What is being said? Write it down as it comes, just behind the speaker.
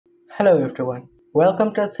Hello everyone,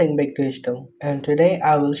 welcome to Think Big Digital, and today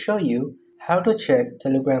I will show you how to check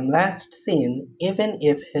Telegram last seen even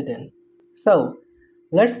if hidden. So,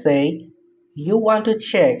 let's say you want to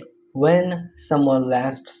check when someone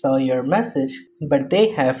last saw your message but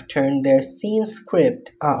they have turned their seen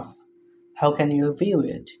script off. How can you view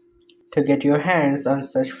it? To get your hands on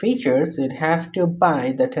such features, you'd have to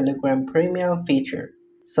buy the Telegram Premium feature.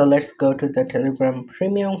 So let's go to the Telegram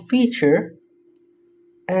Premium feature,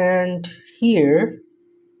 and here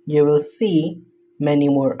you will see many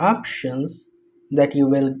more options that you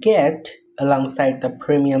will get alongside the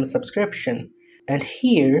premium subscription. And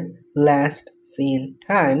here, last seen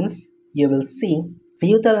times, you will see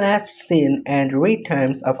view the last seen and read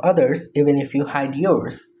times of others even if you hide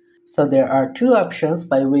yours. So there are two options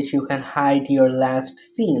by which you can hide your last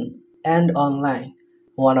seen and online.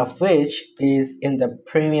 One of which is in the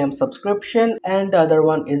premium subscription and the other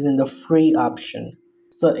one is in the free option.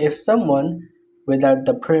 So if someone without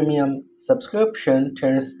the premium subscription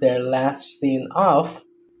turns their last seen off,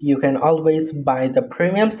 you can always buy the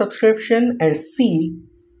premium subscription and see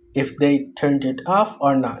if they turned it off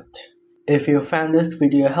or not. If you found this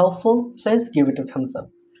video helpful, please give it a thumbs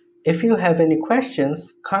up. If you have any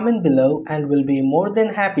questions, comment below and we'll be more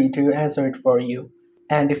than happy to answer it for you.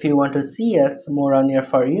 And if you want to see us more on your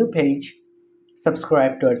For You page,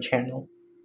 subscribe to our channel.